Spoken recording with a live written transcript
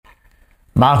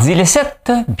Mardi le 7,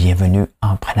 bienvenue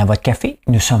en prenant votre café.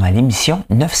 Nous sommes à l'émission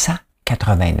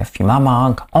 989. Il m'en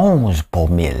manque 11 pour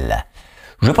 1000.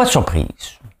 Je veux pas de surprise,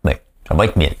 mais ça va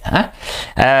être 1000. Hein?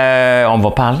 On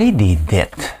va parler des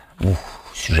dettes.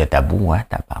 Sujet tabou, hein,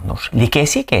 tabarnouche. Les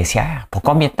caissiers et caissières, pour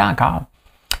combien de temps encore?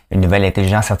 Une nouvelle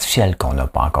intelligence artificielle qu'on n'a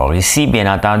pas encore ici,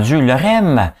 bien entendu. Le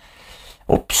REM.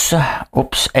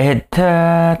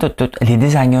 Les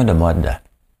designers de mode.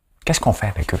 Qu'est-ce qu'on fait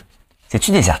avec eux?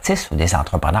 C'est-tu des artistes ou des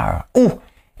entrepreneurs? Ou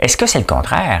est-ce que c'est le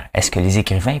contraire? Est-ce que les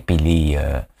écrivains et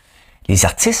les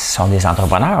artistes sont des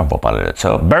entrepreneurs? On va parler de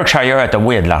ça. Berkshire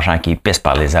Hathaway a de l'argent qui pisse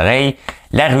par les oreilles.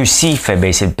 La Russie fait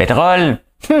baisser le pétrole.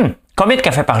 Combien de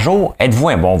cafés par jour? Êtes-vous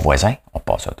un bon voisin? On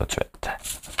passe ça tout de suite.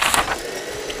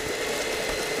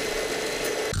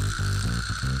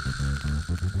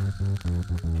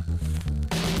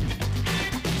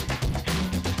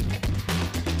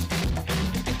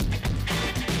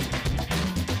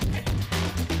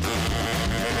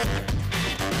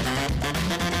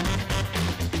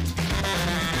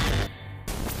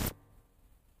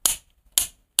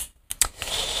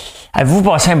 Avez-vous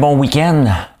passé un bon week-end?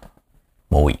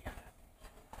 Bon, oui.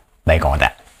 Bien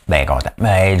content. Bien content.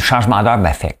 Mais le changement d'heure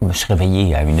m'affecte. Je me suis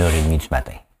réveillé à 1h30 du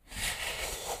matin.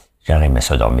 J'aurais aimé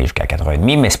ça dormir jusqu'à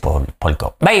 4h30, mais c'est pas le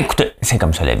cas. Ben écoutez, c'est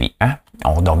comme ça la vie. Hein?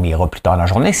 On dormira plus tard dans la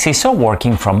journée. C'est ça,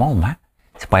 working from home. Hein?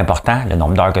 C'est pas important le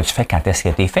nombre d'heures que tu fais, quand est-ce que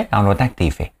t'es fait, en autant que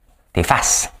t'es fait.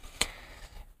 T'effaces.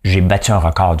 J'ai battu un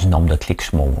record du nombre de clics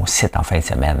sur mon site en fin de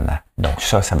semaine. Donc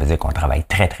ça veut dire qu'on travaille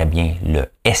très, très bien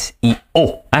le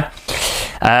SEO. Hein?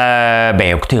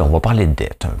 Ben écoutez, on va parler de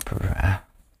dette un peu. Hein?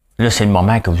 Là, c'est le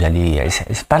moment que vous allez...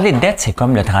 Parler de dette, c'est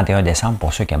comme le 31 décembre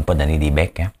pour ceux qui n'aiment pas donner des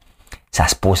becs. Hein? Ça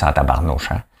se pousse en tabarnouche.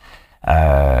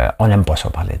 Hein? On n'aime pas ça,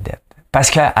 parler de dette.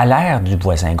 Parce qu'à l'ère du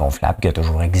voisin gonflable qui a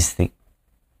toujours existé,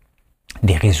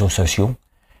 des réseaux sociaux,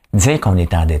 dire qu'on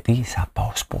est endetté, ça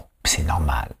passe pas. Puis c'est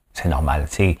normal. C'est normal.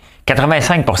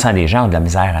 85% des gens ont de la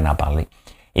misère à en parler.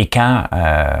 Et quand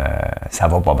ça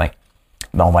va pas bien,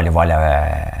 ben on va aller voir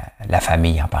la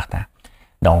famille en partant.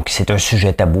 Donc, c'est un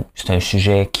sujet tabou. C'est un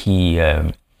sujet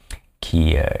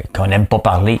qu'on n'aime pas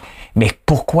parler. Mais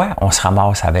pourquoi on se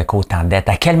ramasse avec autant de dettes?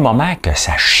 À quel moment que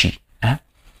ça chie? Hein?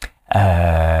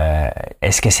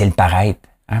 Est-ce que c'est le paraître?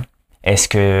 Hein? Est-ce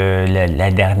que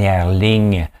la dernière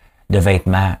ligne de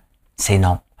vêtements, c'est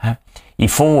non? Hein? Il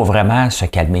faut vraiment se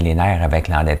calmer les nerfs avec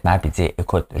l'endettement et dire,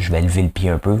 écoute, je vais lever le pied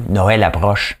un peu. Noël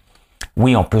approche.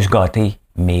 Oui, on peut se gâter,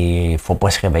 mais il faut pas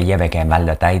se réveiller avec un mal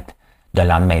de tête de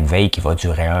lendemain de veille qui va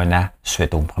durer 1 an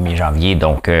suite au 1er janvier.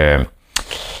 Donc,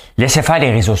 laissez faire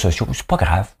les réseaux sociaux. C'est pas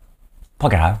grave. Pas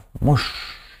grave. Moi,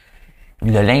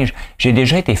 le linge, j'ai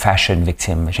déjà été fashion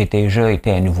victime. J'ai déjà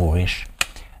été un nouveau riche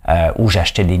où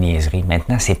j'achetais des niaiseries.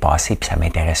 Maintenant, c'est passé puis ça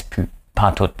m'intéresse plus.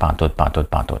 Pantoute.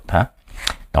 Hein?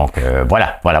 Donc,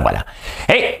 voilà.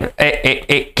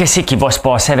 Et qu'est-ce qui va se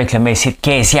passer avec le métier de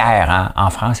caissière? Hein? En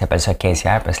France, ils appellent ça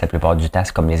caissière parce que la plupart du temps,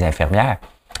 c'est comme les infirmières.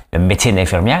 Le métier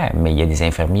d'infirmière, mais il y a des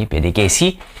infirmiers puis il y a des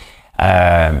caissiers.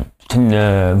 C'est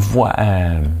une voie,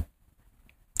 un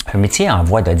métier en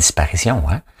voie de disparition.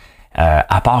 Hein?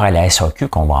 À part à la SAQ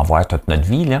qu'on va en voir toute notre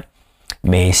vie. Là.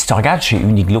 Mais si tu regardes chez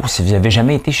Uniqlo, si vous n'avez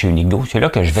jamais été chez Uniqlo, c'est là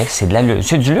que je vais. C'est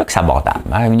du luxe abordable,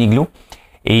 hein, Uniqlo.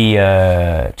 Et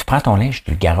tu prends ton linge,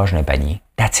 tu le garages dans un panier.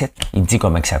 That's it. Il te dit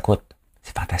comment que ça coûte.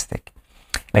 C'est fantastique.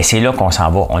 Mais c'est là qu'on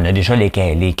s'en va. On a déjà les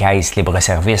caisses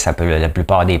libre-service à la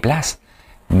plupart des places.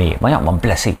 Mais voyons, on va me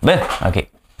placer. Ben, OK.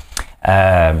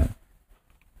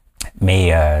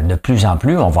 Mais de plus en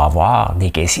plus, on va avoir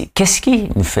des caissiers. Qu'est-ce qui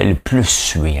nous fait le plus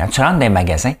suer? Hein? Tu rentres dans un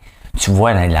magasin, tu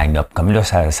vois dans les line-up. Comme là,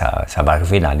 ça va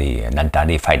arriver dans le temps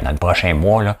des fêtes, dans le prochain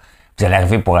mois. Là, vous allez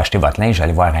arriver pour acheter votre linge, vous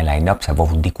allez voir un line-up, ça va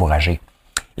vous décourager.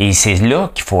 Et c'est là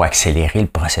qu'il faut accélérer le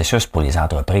processus pour les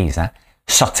entreprises. Hein?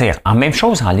 Sortir. En même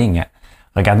chose en ligne. Hein?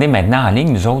 Regardez maintenant en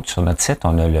ligne, nous autres, sur notre site,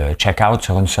 on a le check-out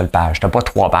sur une seule page. Tu n'as pas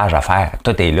 3 pages à faire.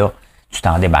 Tout est là. Tu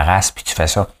t'en débarrasses puis tu fais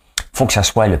ça. Il faut que ça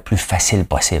soit le plus facile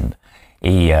possible.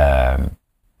 Et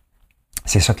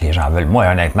c'est ça que les gens veulent. Moi,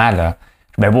 honnêtement, là,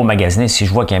 je suis bien beau magasiner. Si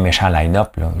je vois qu'il y a un méchant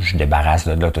line-up, là, je débarrasse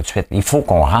de là tout de suite. Il faut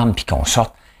qu'on rentre puis qu'on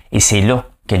sorte. Et c'est là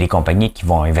que les compagnies qui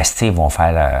vont investir vont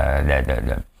faire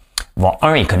vont,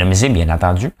 économiser, bien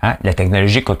entendu. Hein? La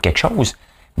technologie coûte quelque chose,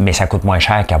 mais ça coûte moins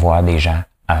cher qu'avoir des gens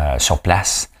sur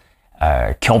place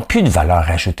qui ont plus de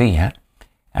valeur ajoutée. Hein?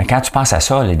 Quand tu penses à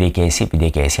ça, là, des caissiers et des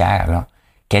caissières, là,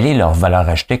 quelle est leur valeur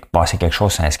ajoutée que passer quelque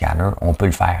chose sur un scanner? On peut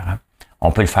le faire. Hein?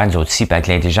 On peut le faire, nous autres ici, puis avec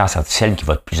l'intelligence artificielle qui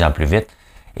va de plus en plus vite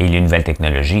et les nouvelles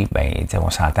technologies, ben, on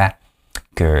s'entend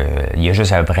qu'il y a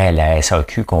juste à peu près à la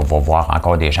SAQ qu'on va voir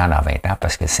encore des gens dans 20 ans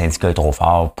parce que le syndicat est trop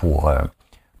fort pour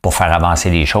faire avancer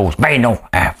les choses. Ben non,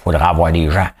 hein, faudra avoir des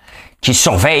gens qui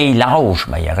surveille l'âge,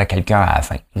 ben, il y aura quelqu'un à la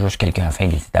fin. Juste quelqu'un à la fin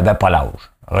qui dit, t'avais pas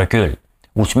l'âge. Recule.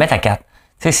 Ou tu mets ta carte. Tu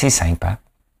sais, c'est simple, hein?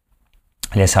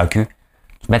 La SAQ.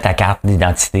 Tu mets ta carte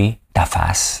d'identité, ta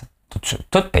face. Tout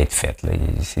peut être fait, là.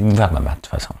 C'est le gouvernement, de toute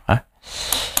façon, hein?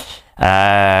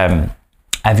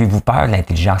 Avez-vous peur de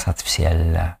l'intelligence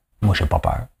artificielle? Moi, j'ai pas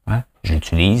peur, hein? Je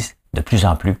l'utilise de plus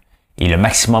en plus. Et le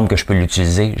maximum que je peux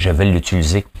l'utiliser, je vais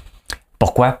l'utiliser.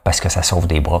 Pourquoi? Parce que ça sauve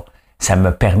des bras. Ça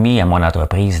m'a permis à mon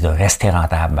entreprise de rester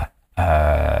rentable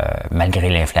malgré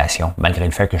l'inflation, malgré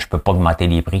le fait que je ne peux pas augmenter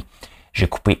les prix. J'ai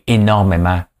coupé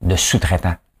énormément de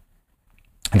sous-traitants.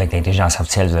 Avec l'intelligence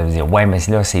artificielle, vous allez dire, ouais, mais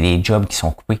là, c'est les jobs qui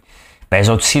sont coupés. Ben, les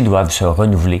autres aussi doivent se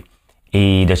renouveler.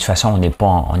 Et de toute façon,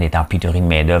 on est en pénurie de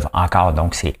main-d'œuvre encore,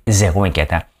 donc c'est zéro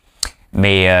inquiétant.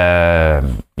 Mais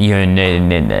il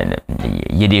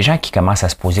y a des gens qui commencent à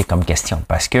se poser comme question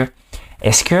parce que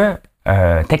est-ce que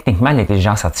techniquement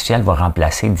l'intelligence artificielle va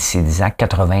remplacer d'ici 10 ans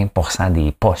 80%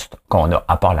 des postes qu'on a,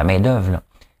 à part la main-d'œuvre,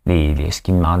 ce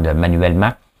qu'ils demandent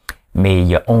manuellement. Mais il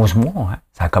y a 11 mois, hein,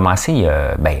 ça a commencé il y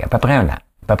a à peu près un an.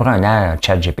 À peu près un an,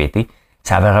 ChatGPT,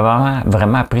 ça avait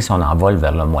vraiment pris son envol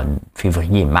vers le mois de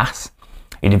février-mars.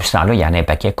 Et depuis ce temps-là, il y en a un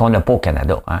paquet qu'on n'a pas au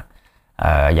Canada, hein.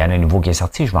 Il y en a un nouveau qui est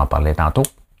sorti, je vais en parler tantôt.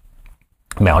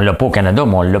 Mais on l'a pas au Canada,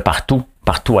 mais on l'a partout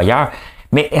ailleurs.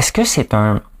 Mais est-ce que c'est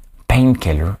un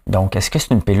painkiller? Donc, est-ce que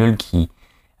c'est une pilule qui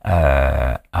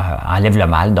enlève le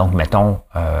mal? Donc, mettons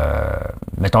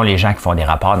les gens qui font des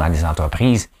rapports dans des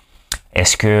entreprises,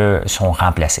 est-ce que sont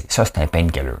remplacés? Ça, c'est un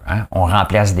painkiller, hein? On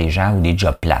remplace des gens ou des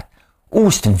jobs plates. Ou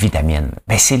c'est une vitamine?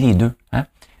 Ben, c'est les deux, hein?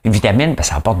 Une vitamine, ben,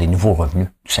 ça apporte des nouveaux revenus,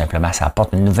 tout simplement. Ça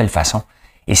apporte une nouvelle façon.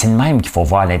 Et c'est de même qu'il faut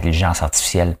voir l'intelligence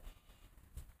artificielle.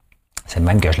 C'est de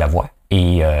même que je la vois.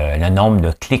 Et le nombre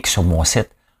de clics sur mon site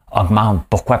augmente.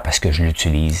 Pourquoi? Parce que je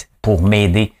l'utilise pour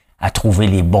m'aider à trouver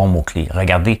les bons mots-clés.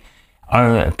 Regardez,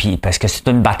 puis parce que c'est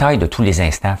une bataille de tous les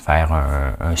instants, faire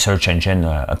un Search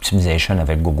Engine Optimization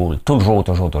avec Google. Toujours.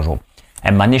 À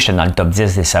un moment donné, j'étais dans le top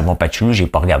 10 des savons patchouli, j'ai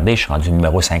pas regardé, je suis rendu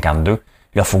numéro 52. Là,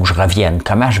 il faut que je revienne.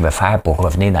 Comment je vais faire pour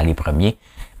revenir dans les premiers?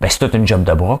 Ben, c'est toute une job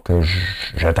de bras que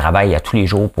je travaille à tous les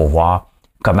jours pour voir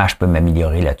comment je peux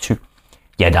m'améliorer là-dessus.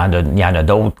 Il y en a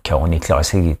d'autres qu'on est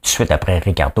classé tout de suite après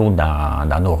Ricardo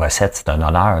dans nos recettes. C'est un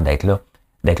honneur d'être là,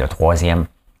 d'être le troisième.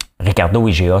 Ricardo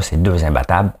et GA, c'est deux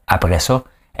imbattables. Après ça,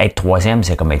 être troisième,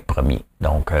 c'est comme être premier.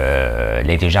 Donc,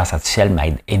 l'intelligence artificielle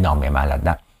m'aide énormément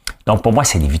là-dedans. Donc, pour moi,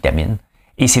 c'est des vitamines.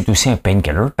 Et c'est aussi un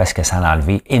painkiller parce que ça a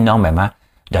enlevé énormément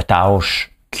de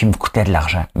tâches qui me coûtaient de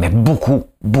l'argent. Mais beaucoup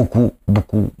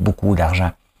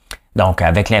d'argent. Donc,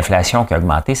 avec l'inflation qui a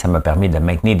augmenté, ça m'a permis de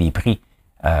maintenir des prix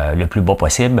le plus bas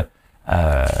possible,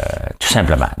 tout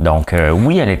simplement. Donc,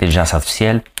 oui à l'intelligence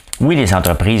artificielle. Oui, les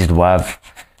entreprises doivent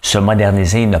se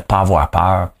moderniser, ne pas avoir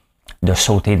peur de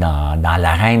sauter dans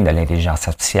l'arène de l'intelligence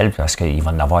artificielle parce qu'il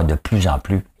va en avoir de plus en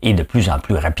plus et de plus en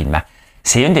plus rapidement.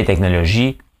 C'est une des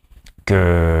technologies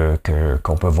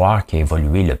qu'on peut voir qui a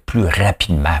évolué le plus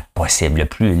rapidement possible,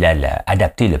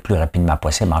 adapté le plus rapidement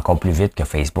possible, encore plus vite que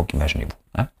Facebook, imaginez-vous.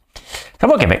 Hein? Ça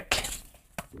va au Québec.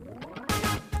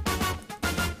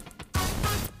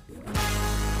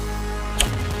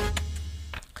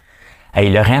 Hey,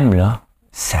 le REM, là,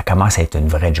 ça commence à être une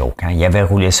vraie joke. Hein? Il avait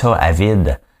roulé ça à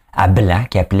vide, à blanc,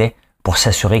 qui appelait pour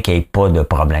s'assurer qu'il n'y ait pas de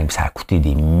problème. Ça a coûté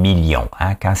des millions.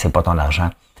 Hein? Quand c'est pas ton argent,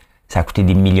 ça a coûté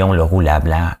des millions le rouler à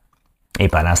blanc. Et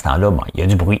pendant ce temps-là, bon, il y a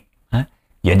du bruit. Hein?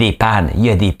 Il y a des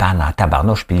pannes en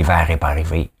tabarnouche, puis l'hiver n'est pas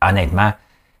arrivé. Honnêtement,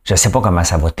 je ne sais pas comment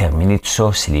ça va terminer tout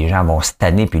ça, si les gens vont se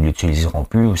tanner puis l'utiliseront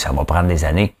plus, ou ça va prendre des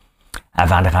années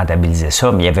avant de rentabiliser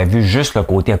ça. Mais il avait vu juste le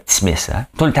côté optimiste. Hein?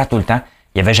 Tout le temps.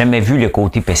 Il n'avait jamais vu le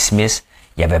côté pessimiste.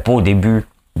 Il n'y avait pas au début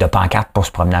de pancarte pour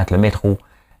se promener avec le métro.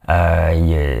 Il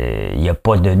n'y a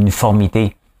pas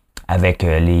d'uniformité avec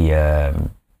les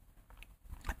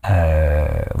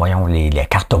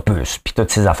cartes opus, puis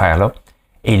toutes ces affaires-là.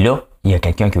 Et là, il y a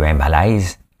quelqu'un qui a eu un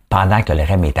malaise pendant que le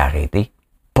REM est arrêté.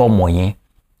 Pas moyen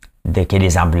que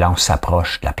les ambulances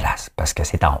s'approchent de la place, parce que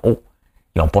c'est en haut.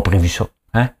 Ils n'ont pas prévu ça.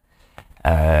 Hein?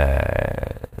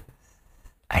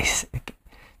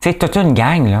 Tu sais, toute une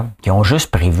gang là, qui ont juste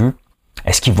prévu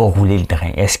est-ce qu'il va rouler le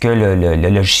train? Est-ce que le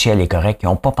logiciel est correct? Ils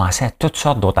n'ont pas pensé à toutes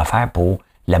sortes d'autres affaires pour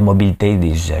la mobilité des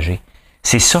usagers.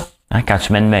 C'est ça, hein, quand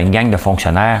tu mets une gang de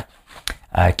fonctionnaires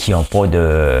qui n'ont pas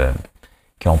de...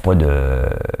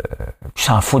 qui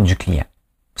s'en foutent du client.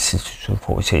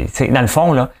 Dans le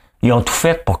fond, là, ils ont tout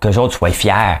fait pour que les autres soient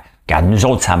fiers. Regarde, nous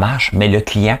autres, ça marche, mais le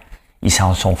client, ils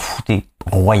s'en sont foutés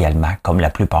royalement, comme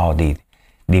la plupart des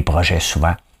projets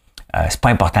souvent. C'est pas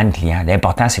important le client.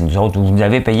 L'important, c'est que nous autres, vous nous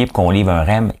avez payé pour qu'on livre un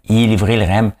REM, il est livré le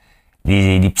REM,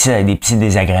 des petits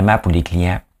désagréments pour les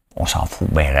clients, on s'en fout,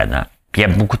 ben raidement. Puis il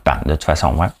y a beaucoup de panne, de toute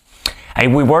façon. Hein. Hey,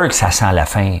 WeWork, ça sent la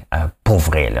fin pour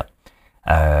vrai.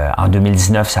 Là. En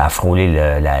 2019, ça a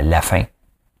frôlé la fin.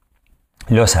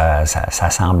 Là, ça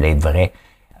semble être vrai.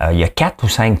 Il y a 4 ou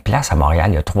 5 places à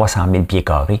Montréal, il y a 300 000 pieds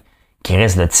carrés qui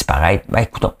risquent de disparaître. Ben,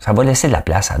 écoutons, ça va laisser de la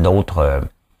place à d'autres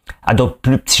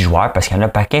plus petits joueurs parce qu'il y en a un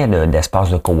paquet d'espaces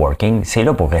de coworking. C'est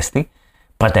là pour rester.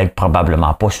 Peut-être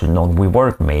probablement pas sous le nom de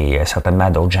WeWork, mais certainement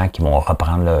d'autres gens qui vont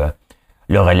reprendre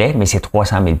le relais. Mais c'est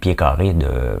 300 000 pieds carrés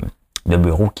de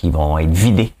bureaux qui vont être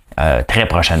vidés très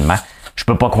prochainement. Je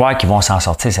peux pas croire qu'ils vont s'en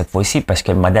sortir cette fois-ci parce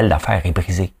que le modèle d'affaires est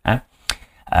brisé. Hein?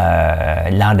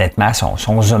 L'endettement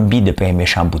sont zombies depuis un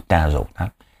méchant bout de temps, eux autres. Hein?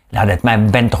 L'endettement est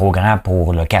ben trop grand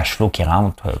pour le cash flow qui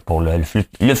rentre, pour le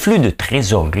flux de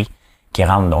trésorerie qui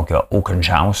rentre, donc il n'y a aucune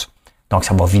chance. Donc,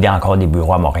 ça va vider encore des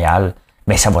bureaux à Montréal,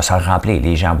 mais ça va se remplir.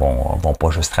 Les gens vont pas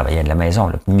juste travailler de la maison,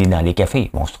 là, ni dans les cafés,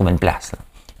 ils vont se trouver une place. Là.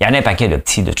 Il y en a un paquet de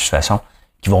petits, de toute façon,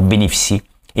 qui vont bénéficier.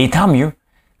 Et tant mieux.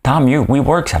 Tant mieux.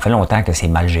 WeWork, ça fait longtemps que c'est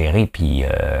mal géré, puis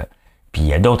il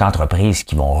y a d'autres entreprises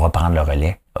qui vont reprendre le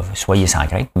relais. Soyez sans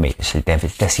crainte, mais c'est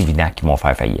assez évident qu'ils vont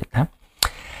faire faillite. Hein?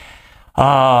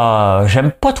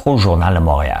 J'aime pas trop le journal de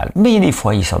Montréal, mais des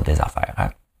fois, ils sortent des affaires. Hein?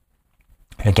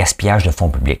 Le gaspillage de fonds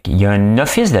publics. Il y a un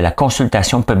office de la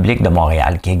consultation publique de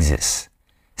Montréal qui existe.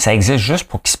 Ça existe juste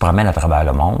pour qu'ils se promènent à travers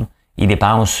le monde. Ils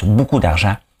dépensent beaucoup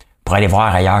d'argent pour aller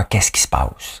voir ailleurs qu'est-ce qui se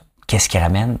passe, qu'est-ce qui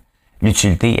ramène.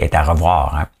 L'utilité est à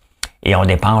revoir. Hein? Et on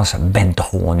dépense ben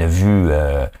trop. On a vu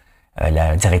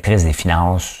la directrice des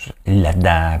finances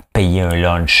là-dedans payer un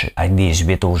lunch avec des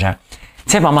huîtres aux gens.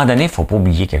 Tu sais, à un moment donné, il ne faut pas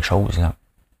oublier quelque chose. Là.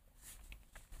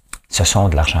 Ce sont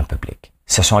de l'argent public.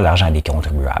 Ce sont de l'argent des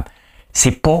contribuables.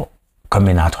 C'est pas comme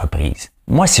une entreprise.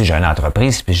 Moi, si j'ai une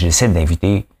entreprise, puis je décide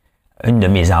d'inviter une de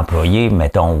mes employées,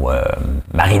 mettons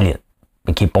Marie-Lynn,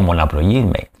 qui n'est pas mon employé,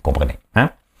 mais vous comprenez. Hein?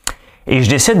 Et je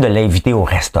décide de l'inviter au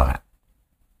restaurant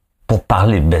pour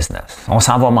parler de business. On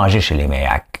s'en va manger chez les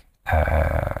Méac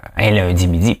un lundi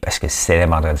midi, parce que si c'est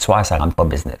le vendredi soir, ça ne rentre pas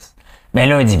business. Mais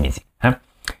lundi midi. Hein?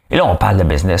 Et là, on parle de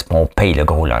business, puis on paye le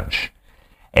gros lunch.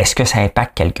 Est-ce que ça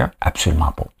impacte quelqu'un?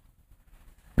 Absolument pas.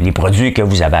 Les produits que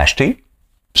vous avez achetés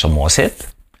sur mon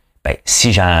site, ben,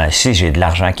 si j'ai de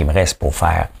l'argent qui me reste pour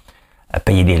faire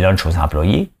payer des lunchs aux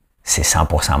employés, c'est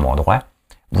 100% mon droit.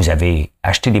 Vous avez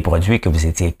acheté des produits que vous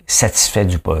étiez satisfait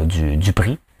du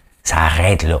prix, ça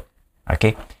arrête là.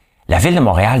 OK? La Ville de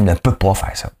Montréal ne peut pas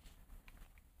faire ça.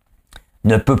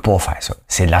 Ne peut pas faire ça.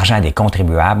 C'est de l'argent des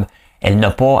contribuables. Elle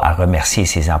n'a pas à remercier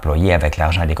ses employés avec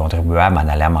l'argent des contribuables en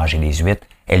allant manger des huîtres.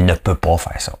 Elle ne peut pas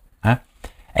faire ça. Hein?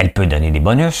 Elle peut donner des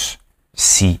bonus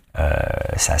si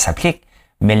ça s'applique,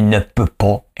 mais elle ne peut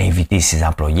pas inviter ses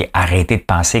employés. Arrêtez de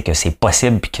penser que c'est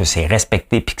possible, puis que c'est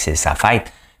respecté, puis que c'est sa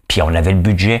fête, puis on avait le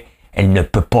budget. Elle ne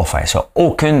peut pas faire ça.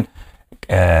 Aucune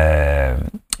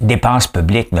dépense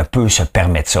publique ne peut se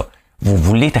permettre ça. Vous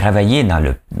voulez travailler dans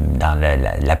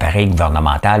l'appareil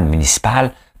gouvernemental,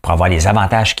 municipal, pour avoir les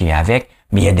avantages qui viennent avec,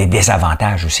 mais il y a des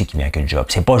désavantages aussi qui viennent avec le job.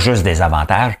 C'est pas juste des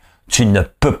avantages. Tu ne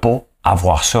peux pas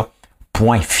avoir ça.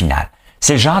 Point final.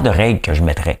 C'est le genre de règle que je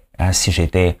mettrais hein, si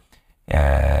j'étais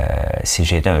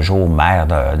un jour maire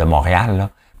de Montréal, là,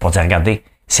 pour dire, regardez,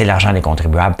 c'est l'argent des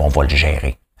contribuables, puis on va le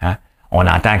gérer. Hein. On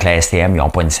entend que la STM, ils n'ont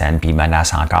pas une scène, puis ils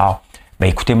menacent encore. Ben,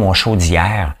 écoutez, mon show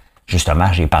d'hier,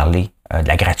 justement, j'ai parlé de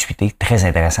la gratuité. Très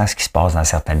intéressant ce qui se passe dans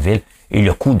certaines villes. Et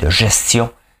le coût de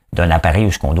gestion d'un appareil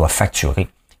où ce qu'on doit facturer,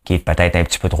 qui est peut-être un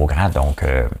petit peu trop grand. Donc,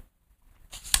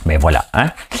 mais voilà.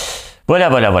 Hein?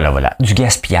 Voilà. Du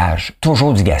gaspillage.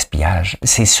 Toujours du gaspillage.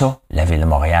 C'est ça, la Ville de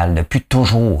Montréal, depuis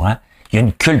toujours. Hein? Il y a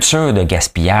une culture de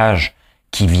gaspillage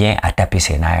qui vient à taper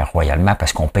ses nerfs royalement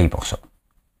parce qu'on paye pour ça.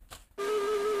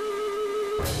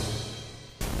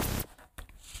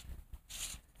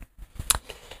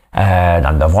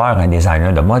 Dans le devoir, un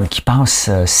designer de mode qui pense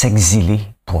s'exiler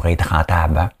pour être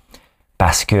rentable. Hein?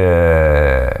 Parce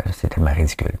que c'est tellement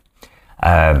ridicule.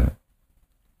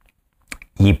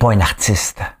 Il n'est pas un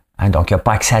artiste. Hein? Donc, il n'a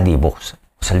pas accès à des bourses.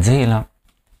 Faut se le dire, là.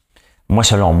 Moi,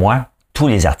 selon moi, tous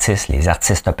les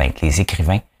artistes peintres, les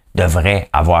écrivains, devraient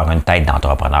avoir une tête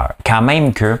d'entrepreneur. Quand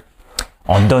même que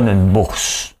on te donne une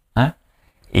bourse, hein?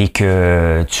 Et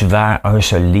que tu vends un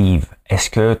seul livre, est-ce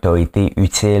que tu as été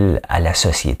utile à la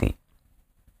société?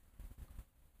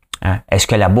 Hein? Est-ce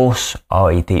que la bourse a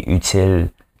été utile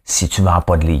si tu ne vends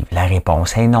pas de livre? La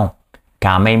réponse est non.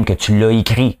 Quand même que tu l'as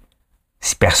écrit.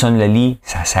 Si personne ne le lit,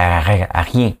 ça ne sert à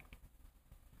rien.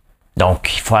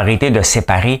 Donc, il faut arrêter de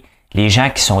séparer les gens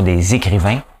qui sont des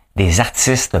écrivains, des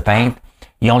artistes peintres.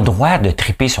 Ils ont le droit de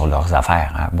triper sur leurs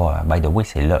affaires. Hein? Bon, by the way,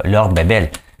 c'est leur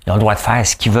bébelle. Ils ont le droit de faire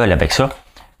ce qu'ils veulent avec ça.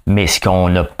 Mais ce qu'on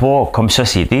n'a pas comme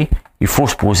société, il faut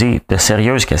se poser de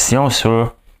sérieuses questions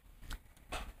sur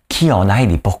qui on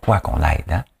aide et pourquoi qu'on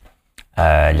aide.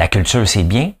 Hein? La culture, c'est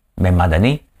bien, mais à un moment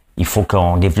donné, il faut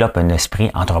qu'on développe un esprit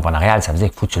entrepreneurial. Ça veut dire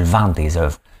qu'il faut que tu le vendes tes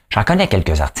œuvres. J'en connais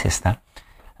quelques artistes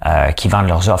qui vendent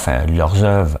leurs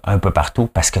œuvres un peu partout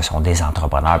parce que ce sont des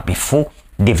entrepreneurs. Puis il faut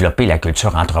développer la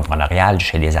culture entrepreneuriale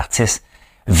chez les artistes.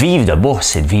 Vivre de bourse,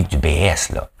 c'est de vivre du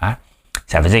BS. Là, hein?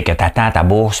 Ça veut dire que tu attends ta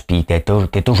bourse puis tu es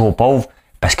toujours pauvre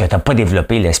parce que tu n'as pas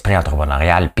développé l'esprit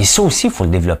entrepreneurial. Puis ça aussi, il faut le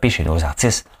développer chez nos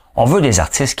artistes. On veut des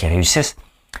artistes qui réussissent.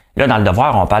 Là, dans le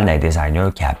devoir, on parle d'un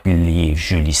designer qui a appelé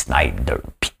Julie Snyder.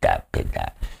 Pita.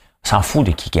 On s'en fout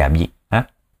de qui est habillé. Hein?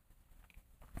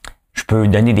 Je peux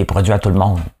donner des produits à tout le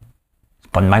monde.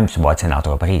 C'est pas de même que tu bâtis une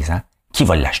entreprise. Hein? Qui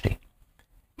va l'acheter?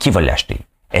 Qui va l'acheter?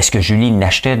 Est-ce que Julie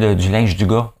n'achetait du linge du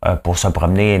gars pour se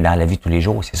promener dans la vie de tous les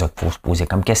jours? C'est ça qu'il faut se poser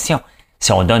comme question.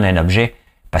 Si on donne un objet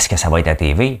parce que ça va être à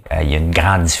TV, il y a une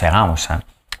grande différence. Hein?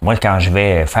 Moi, quand je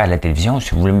vais faire la télévision,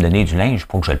 si vous voulez me donner du linge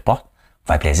pour que je le porte,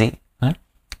 faire plaisir. Hein?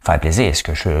 Faire plaisir. Est-ce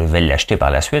que je vais l'acheter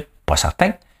par la suite? Pas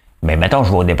certain. Mais mettons,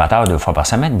 je vais au débatteur 2 fois par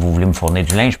semaine, vous voulez me fournir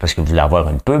du linge parce que vous voulez avoir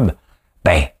une pub,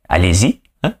 ben, allez-y.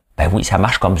 Hein? Ben oui, ça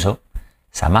marche comme ça.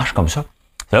 Ça marche comme ça.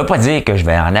 Ça veut pas dire que je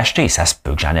vais en acheter. Ça se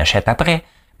peut que j'en achète après.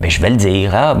 Mais je vais le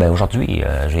dire. Ah, ben aujourd'hui,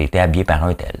 j'ai été habillé par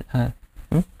un tel. Hein?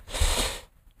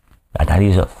 Attends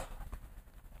les offres.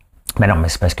 Mais non, mais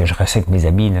c'est parce que je recycle mes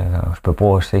habits. Là. Je peux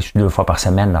pas, je suis 2 fois par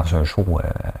semaine dans un show.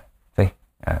 Pas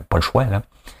le choix, là.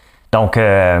 Donc,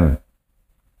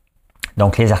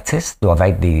 les artistes doivent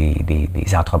être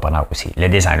des entrepreneurs aussi. Le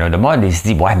designer de mode, il se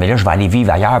dit, ouais, mais là, je vais aller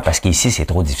vivre ailleurs parce qu'ici, c'est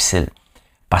trop difficile.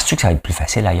 Penses-tu que ça va être plus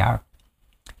facile ailleurs?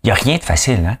 Il n'y a rien de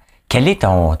facile, hein? Quelle est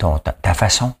ta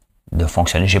façon de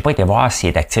fonctionner? J'ai pas été voir s'il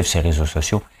est actif sur les réseaux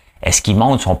sociaux. Est-ce qu'il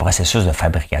montre son processus de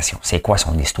fabrication? C'est quoi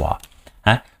son histoire?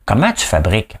 Hein? Comment tu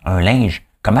fabriques un linge?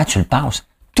 Comment tu le penses?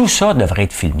 Tout ça devrait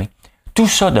être filmé. Tout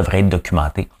ça devrait être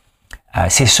documenté.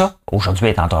 C'est ça, aujourd'hui,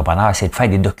 être entrepreneur, c'est de faire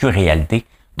des docu-réalités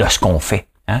de ce qu'on fait.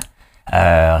 Hein?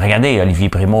 Regardez Olivier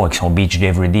Primo avec son Beach Day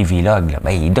Everyday Vlog. Là,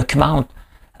 ben, il documente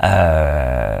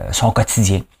son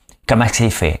quotidien. Comment c'est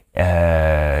fait.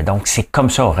 Donc, c'est comme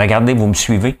ça. Regardez, vous me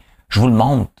suivez. Je vous le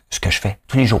montre, ce que je fais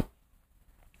tous les jours.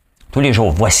 Tous les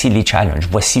jours. Voici les challenges.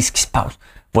 Voici ce qui se passe.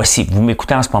 Voici. Vous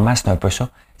m'écoutez en ce moment, c'est un peu ça.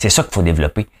 C'est ça qu'il faut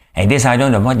développer. Un designer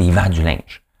de mode, il vend du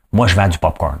linge. Moi, je vends du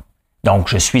popcorn. Donc,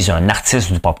 je suis un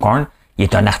artiste du popcorn. Il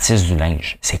est un artiste du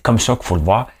linge. C'est comme ça qu'il faut le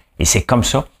voir. Et c'est comme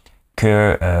ça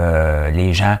que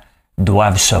les gens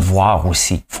doivent se voir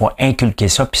aussi. Il faut inculquer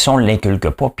ça. Puis si on ne l'inculque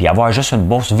pas, puis avoir juste une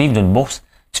bourse, vivre d'une bourse,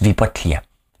 tu ne vis pas de clients.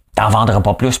 Tu n'en vendras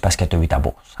pas plus parce que tu as eu ta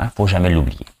bourse. Hein? Faut jamais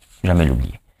l'oublier. Jamais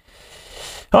l'oublier.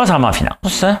 On s'en va en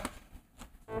finance. Hein?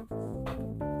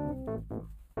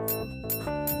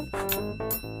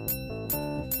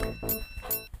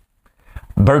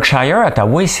 Berkshire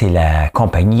Hathaway, c'est la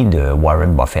compagnie de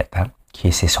Warren Buffett, hein,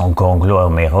 c'est son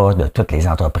conglomérat de toutes les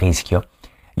entreprises qu'il y a.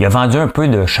 Il a vendu un peu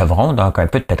de chevron, donc un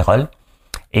peu de pétrole,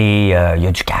 et il y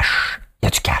a du cash. Il y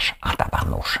a du cash en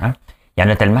tabarnouche. Hein. Il y en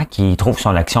a tellement qu'il trouve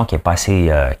son action qui est pas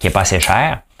assez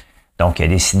chère. Donc, il a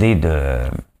décidé de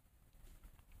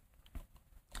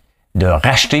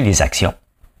racheter des actions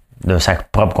de sa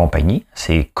propre compagnie.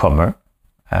 C'est commun.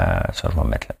 Ça, je vais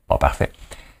mettre là. Pas parfait.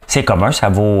 C'est commun, ça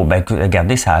vaut,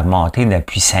 regardez, ça a monté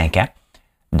depuis 5 ans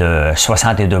de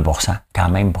 62%, quand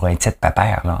même, pour un titre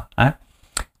pépère, là. Hein?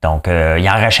 Donc, il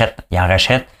en rachète.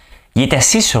 Il est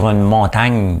assis sur une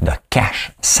montagne de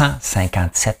cash,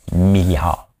 157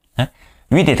 milliards. Hein?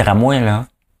 Lui, des tramways, là,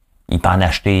 il peut en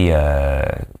acheter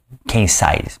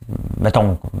 15-16.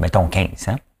 Mettons 15,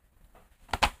 hein?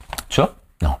 Ça?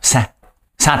 Non, 100.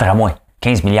 100 tramways.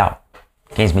 15 milliards.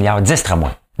 15 milliards. 10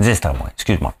 tramways. 10 tramways,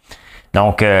 excuse-moi.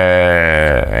 Donc, il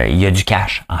y a du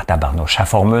cash en tabarnouche. Sa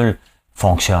formule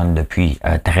fonctionne depuis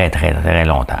très, très, très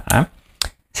longtemps. Hein?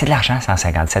 C'est de l'argent,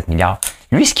 157 milliards.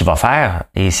 Lui, ce qu'il va faire,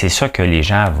 et c'est ça que les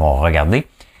gens vont regarder,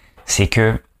 c'est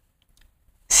que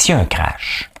s'il y a un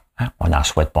crash, hein, on n'en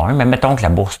souhaite pas un, mais mettons que la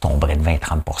bourse tomberait de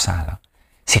 20-30%. Là,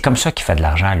 c'est comme ça qu'il fait de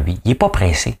l'argent, lui. Il n'est pas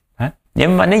pressé. Hein? Il y a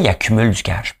une monnaie, il accumule du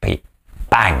cash. Puis,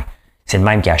 bang! C'est le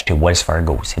même qui a acheté Wells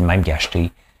Fargo. C'est le même qui a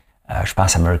acheté, je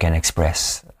pense, American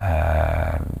Express.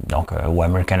 Ou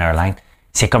American Airlines.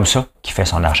 C'est comme ça qu'il fait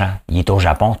son argent. Il est au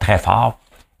Japon très fort.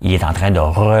 Il est en train de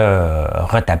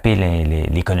retaper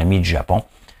l'économie du Japon.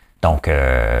 Donc,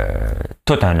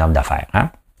 tout un homme d'affaires.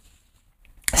 Hein?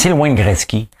 C'est le Wayne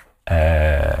Gretzky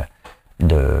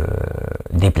de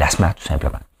déplacement, tout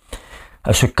simplement.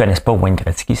 Ceux qui ne connaissent pas Wayne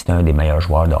Gretzky, c'est un des meilleurs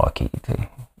joueurs de hockey. T'sais.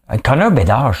 Connor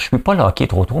Bedard, je ne suis pas le hockey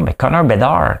trop, mais Connor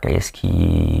Bedard, est-ce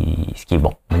qu'il est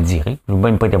bon? Vous me le direz. Je ne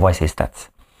vais même pas été voir ses stats.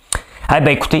 Ah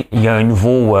ben écoutez, il y a un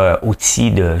nouveau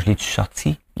outil je l'ai-tu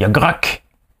sorti? Il y a Grok.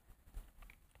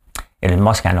 Elon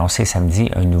Musk a annoncé samedi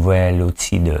un nouvel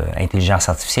outil d'intelligence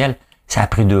artificielle. Ça a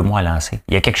pris 2 mois à lancer.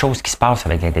 Il y a quelque chose qui se passe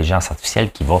avec l'intelligence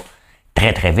artificielle qui va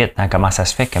très, très vite. Hein? Comment ça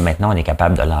se fait que maintenant on est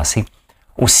capable de lancer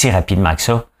aussi rapidement que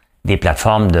ça des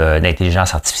plateformes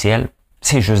d'intelligence artificielle?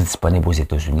 C'est juste disponible aux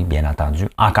États-Unis, bien entendu.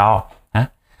 Encore, hein?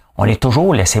 On est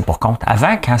toujours laissé pour compte.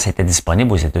 Avant, quand c'était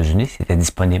disponible aux États-Unis, c'était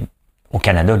disponible au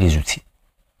Canada, les outils.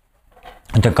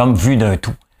 On a comme vu d'un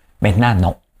tout. Maintenant,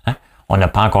 non. Hein? On n'a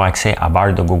pas encore accès à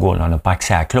Bard de Google. On n'a pas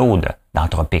accès à Claude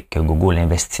d'Anthropic que Google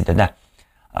investit dedans.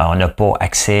 On n'a pas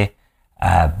accès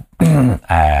à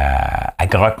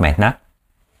Grok maintenant.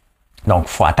 Donc, il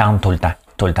faut attendre tout le temps.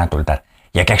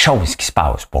 Il y a quelque chose qui se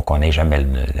passe pour qu'on n'ait jamais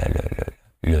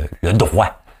le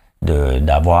droit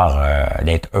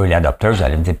d'être early adopter. Vous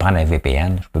allez me dire, prendre un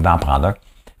VPN. Je peux bien en prendre un,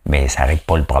 mais ça ne règle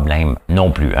pas le problème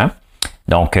non plus. Hein?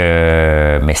 Donc,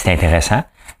 mais c'est intéressant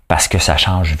parce que ça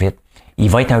change vite. Il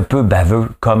va être un peu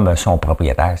baveux comme son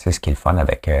propriétaire. C'est ce qui est le fun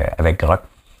avec Grok.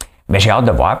 Mais j'ai hâte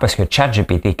de voir parce que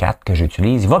ChatGPT 4 que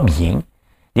j'utilise, il va bien.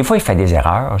 Des fois, il fait des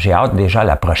erreurs. J'ai hâte déjà à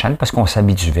la prochaine parce qu'on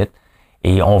s'habitue vite.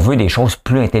 Et on veut des choses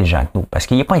plus intelligentes que nous. Parce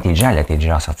qu'il n'est pas intelligent,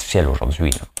 l'intelligence artificielle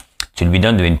aujourd'hui. Là. Tu lui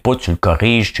donnes de l'input, tu le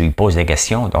corriges, tu lui poses des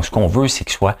questions. Donc, ce qu'on veut, c'est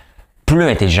qu'il soit plus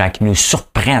intelligent, qu'il nous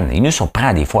surprenne. Il nous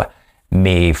surprend des fois.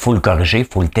 Mais il faut le corriger, il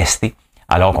faut le tester.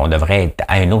 Alors qu'on devrait être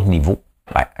à un autre niveau.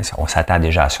 Ben, on s'attend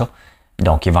déjà à ça.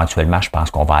 Donc, éventuellement, je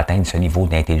pense qu'on va atteindre ce niveau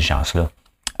d'intelligence-là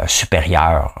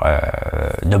supérieur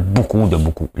de beaucoup.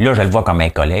 Là, je le vois comme un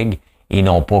collègue et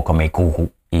non pas comme un gourou.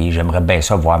 Et j'aimerais bien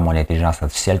ça voir mon intelligence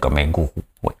artificielle comme un gourou.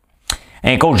 Oui.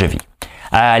 Un coach de vie.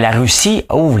 La Russie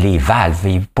ouvre les valves.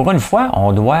 Et pour une fois,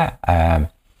 on doit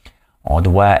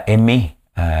aimer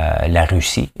la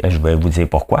Russie. Je vais vous dire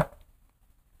pourquoi.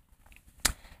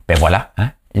 Ben voilà, hein?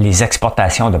 Les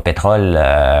exportations de pétrole,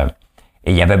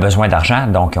 il y avait besoin d'argent,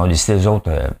 donc ils ont décidé, les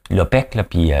autres, l'OPEC, là,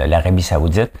 puis l'Arabie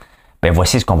Saoudite, ben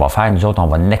voici ce qu'on va faire. Nous autres, on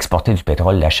va exporter du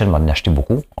pétrole. La Chine va en acheter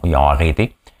beaucoup. Ils ont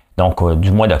arrêté. Donc,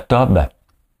 du mois d'octobre,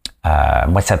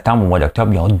 mois de septembre au mois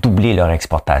d'octobre, ils ont doublé leur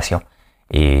exportation.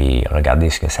 Et regardez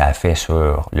ce que ça a fait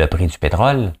sur le prix du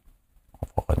pétrole.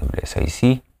 On va renouveler ça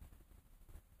ici.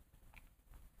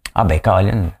 Ah ben,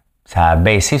 Colin, ça a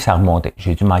baissé, ça a remonté.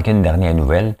 J'ai dû manquer une dernière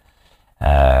nouvelle.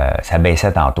 Ça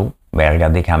baissait tantôt. Ben,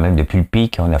 regardez quand même, depuis le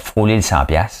pic, on a frôlé le 100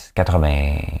 $,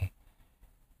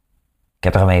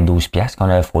 92 $ qu'on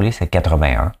a frôlé, c'est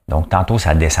 81. Donc, tantôt,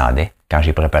 ça descendait quand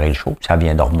j'ai préparé le show. Ça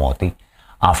vient de remonter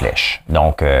en flèche.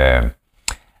 Donc,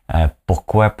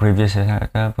 pourquoi previous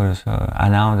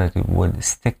announced that it would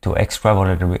stick to extra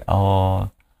volatility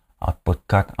output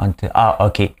cut until... Ah,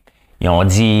 OK. Ils ont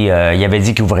dit, ils avaient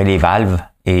dit qu'ils ouvraient les valves.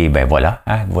 Et ben voilà,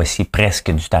 hein, voici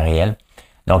presque du temps réel.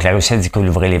 Donc, la Russie a dit qu'ils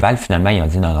ouvraient les valves. Finalement, ils ont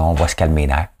dit non, on va se calmer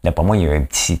l'air. D'après moi, il y a eu un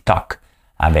petit toc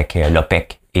avec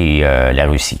l'OPEC et la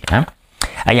Russie. Hein?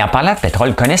 Et en parlant de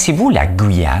pétrole, connaissez-vous la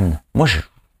Guyane? Moi, j'ai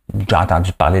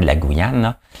entendu parler de la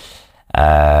Guyane.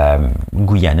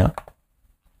 Guyana.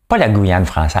 Pas la Guyane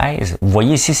française. Vous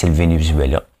voyez ici, c'est le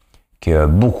Venezuela, qui a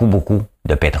beaucoup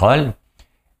de pétrole.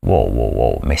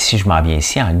 Wow. Mais si je m'en viens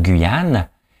ici, en Guyane,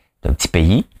 d'un petit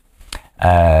pays,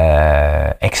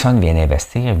 Exxon vient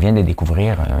d'investir, vient de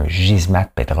découvrir un gisement de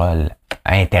pétrole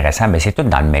intéressant, mais c'est tout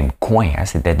dans le même coin. Hein,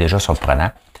 c'était déjà surprenant.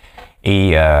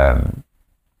 Et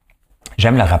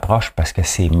j'aime leur approche parce que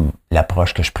c'est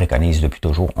l'approche que je préconise depuis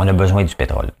toujours. On a besoin du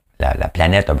pétrole. La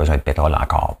planète a besoin de pétrole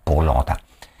encore pour longtemps.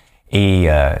 Et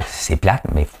c'est plate,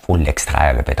 mais il faut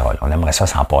l'extraire, le pétrole. On aimerait ça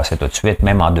s'en passer tout de suite.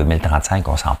 Même en 2035,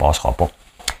 on s'en passera pas.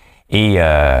 Et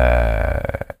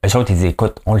eux autres, ils disent,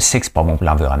 écoute, on le sait que c'est pas bon pour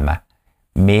l'environnement,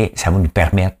 mais ça va nous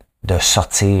permettre de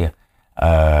sortir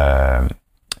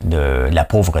de la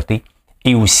pauvreté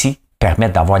et aussi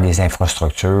permettre d'avoir des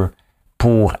infrastructures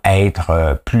pour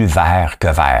être plus vert que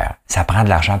vert. Ça prend de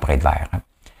l'argent pour être vert. Hein.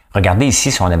 Regardez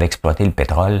ici, si on avait exploité le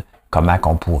pétrole, comment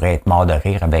qu'on pourrait être mort de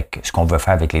rire avec ce qu'on veut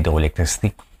faire avec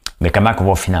l'hydroélectricité. Mais comment qu'on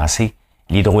va financer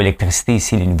l'hydroélectricité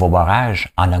ici, les nouveaux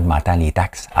barrages, en augmentant les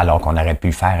taxes, alors qu'on aurait pu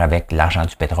le faire avec l'argent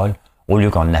du pétrole, au lieu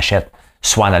qu'on l'achète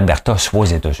soit en Alberta, soit aux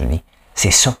États-Unis.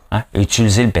 C'est ça, hein?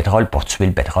 Utiliser le pétrole pour tuer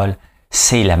le pétrole,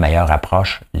 c'est la meilleure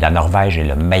approche. La Norvège est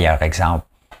le meilleur exemple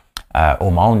au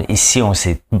monde. Ici, on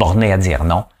s'est borné à dire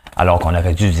non, alors qu'on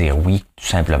aurait dû dire oui, tout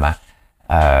simplement,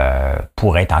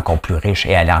 pour être encore plus riche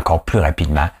et aller encore plus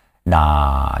rapidement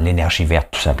dans l'énergie verte,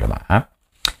 tout simplement. Hein?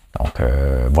 Donc,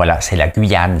 voilà, c'est la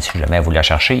Guyane, si jamais vous la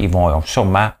cherchez. Ils vont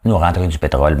sûrement nous rentrer du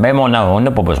pétrole. Même on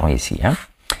n'a pas besoin ici. Hein?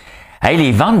 Hey,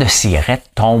 les ventes de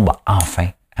cigarettes tombent enfin.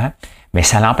 Hein? Mais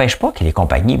ça n'empêche pas que les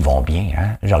compagnies vont bien.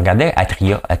 Hein? Je regardais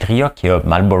Atria qui a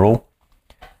Marlboro.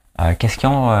 Qu'est-ce qu'ils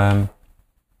ont?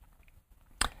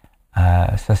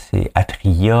 Ça, c'est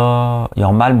Atria. Ils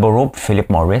ont Marlboro puis Philip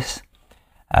Morris.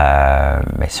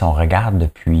 Mais si on regarde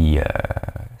depuis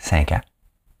 5 ans,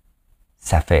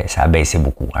 ça a baissé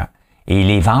beaucoup. Hein? Et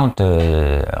les ventes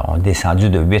ont descendu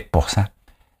de 8%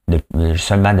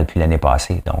 seulement depuis l'année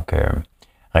passée. Donc,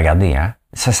 regardez, hein?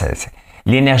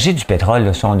 L'énergie du pétrole,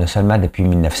 là, ça, on a seulement depuis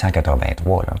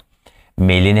 1983. Là.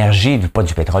 Mais l'énergie, pas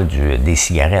du pétrole, des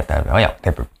cigarettes, hein, voyons,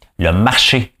 un peu. Le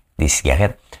marché des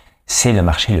cigarettes, c'est le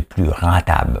marché le plus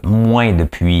rentable. Moins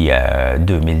depuis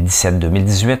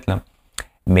 2017-2018, là,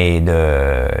 mais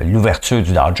de l'ouverture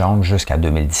du Dow Jones jusqu'à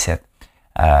 2017,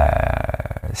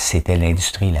 c'était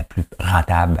l'industrie la plus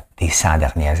rentable des 100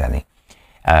 dernières années.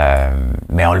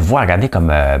 Mais on le voit, regardez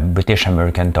comme British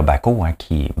American Tobacco, hein,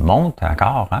 qui monte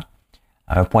encore, hein,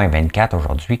 1,24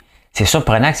 aujourd'hui. C'est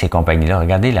surprenant que ces compagnies-là,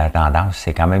 regardez la tendance,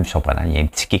 c'est quand même surprenant, il y a un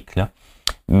petit kick là.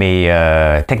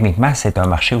 Mais techniquement, c'est un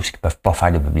marché où ils ne peuvent pas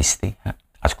faire de publicité. Hein.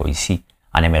 En tout cas ici,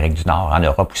 en Amérique du Nord, en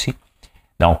Europe aussi.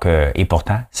 Donc, et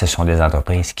pourtant, ce sont des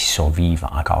entreprises qui survivent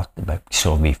encore, qui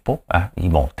survivent pas. Hein.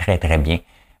 Ils vont très, très bien,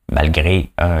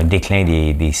 malgré un déclin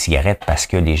des cigarettes, parce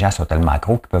que les gens sont tellement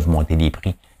accros qu'ils peuvent monter les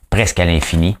prix presque à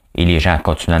l'infini et les gens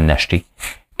continuent d'en acheter.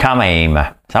 Quand même,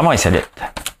 ça va insolite.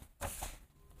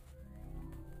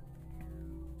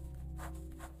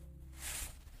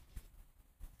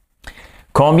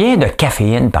 Combien de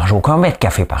caféine par jour? Combien de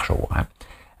café par jour?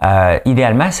 Hein?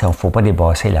 Idéalement, il ne faut pas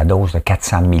dépasser la dose de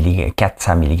 400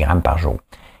 mg par jour.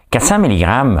 400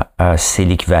 mg, c'est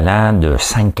l'équivalent de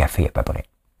 5 cafés à peu près.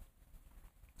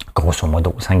 Grosso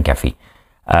modo, 5 cafés.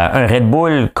 Un Red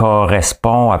Bull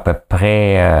correspond à peu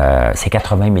près, c'est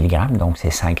 80 mg, donc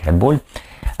c'est 5 Red Bull.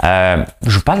 Je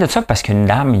vous parle de ça parce qu'une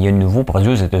dame, il y a un nouveau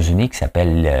produit aux États-Unis qui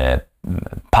s'appelle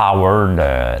Powered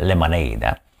Lemonade.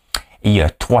 Hein? Il y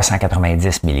a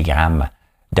 390 mg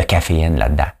de caféine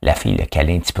là-dedans. La fille l'a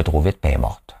calé un petit peu trop vite, puis elle est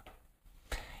morte.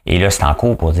 Et là, c'est en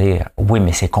cours pour dire, oui,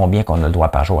 mais c'est combien qu'on a le droit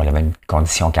par jour? Elle avait une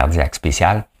condition cardiaque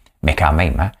spéciale, mais quand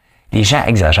même, hein? Les gens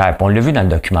exagèrent. Puis on l'a vu dans le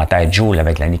documentaire Joule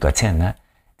avec la nicotine. Hein?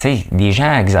 Tu sais, les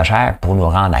gens exagèrent pour nous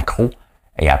rendre accros.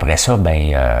 Et après ça,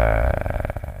 ben,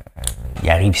 il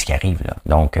arrive ce qui arrive. Là.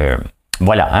 Donc,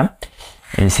 voilà. Hein?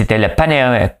 C'était le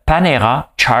Panera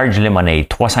Charge Lemonade,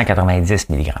 390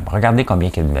 mg. Regardez combien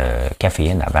il y a de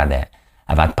caféine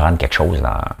avant de prendre quelque chose.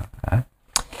 Hein?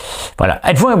 Voilà.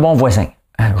 Êtes-vous un bon voisin?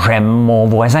 J'aime mon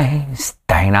voisin, c'est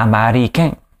un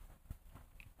Américain.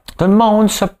 Tout le monde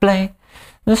se plaint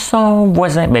de son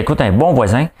voisin. Ben écoute, un bon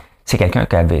voisin, c'est quelqu'un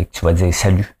qu'avec tu vas dire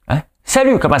salut. Hein?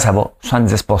 Salut, comment ça va?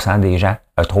 70% des gens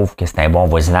trouvent que c'est un bon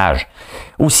voisinage.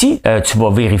 Aussi, tu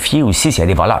vas vérifier aussi s'il y a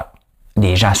des voleurs.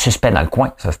 Des gens suspects dans le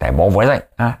coin, ça c'est un bon voisin.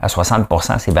 Hein? À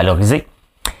 60%, c'est valorisé.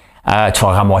 Tu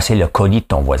vas ramasser le colis de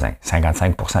ton voisin.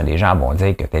 55% des gens vont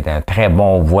dire que tu es un très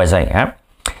bon voisin. Hein?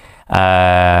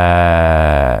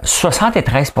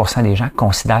 73% des gens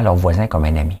considèrent leur voisin comme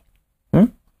un ami.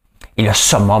 Et le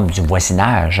summum du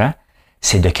voisinage, hein,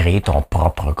 c'est de créer ton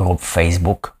propre groupe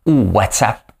Facebook ou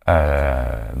WhatsApp.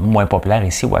 Moins populaire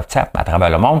ici, WhatsApp, à travers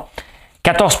le monde.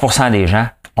 14% des gens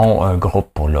ont un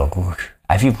groupe pour leur rue.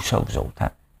 Avez-vous ça, vous autres?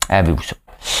 Hein? Avez-vous ça?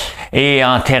 Et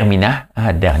en terminant,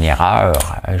 hein, dernière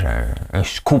heure, j'ai un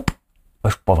scoop. Je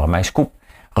ne suis pas vraiment un scoop.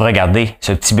 Regardez,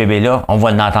 ce petit bébé-là, on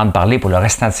va l'entendre parler pour le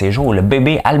restant de ses jours. Le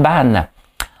bébé Alban,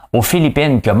 aux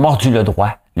Philippines, qui a mordu le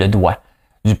doigt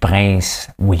du prince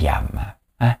William.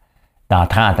 Hein? Dans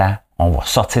 30 ans, on va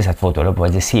sortir cette photo-là pour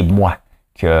dire c'est moi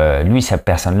que lui, cette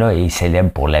personne-là, est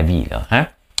célèbre pour la vie. Là, hein?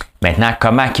 Maintenant,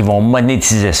 comment ils vont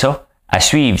monétiser ça? À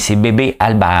suivre, c'est bébé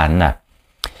Alban.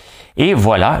 Et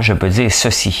voilà, je peux dire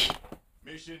ceci.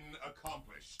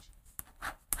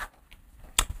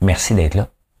 Merci d'être là.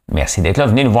 Merci d'être là.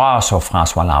 Venez nous voir sur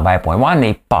françoislambert.one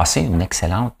et passez une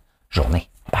excellente journée.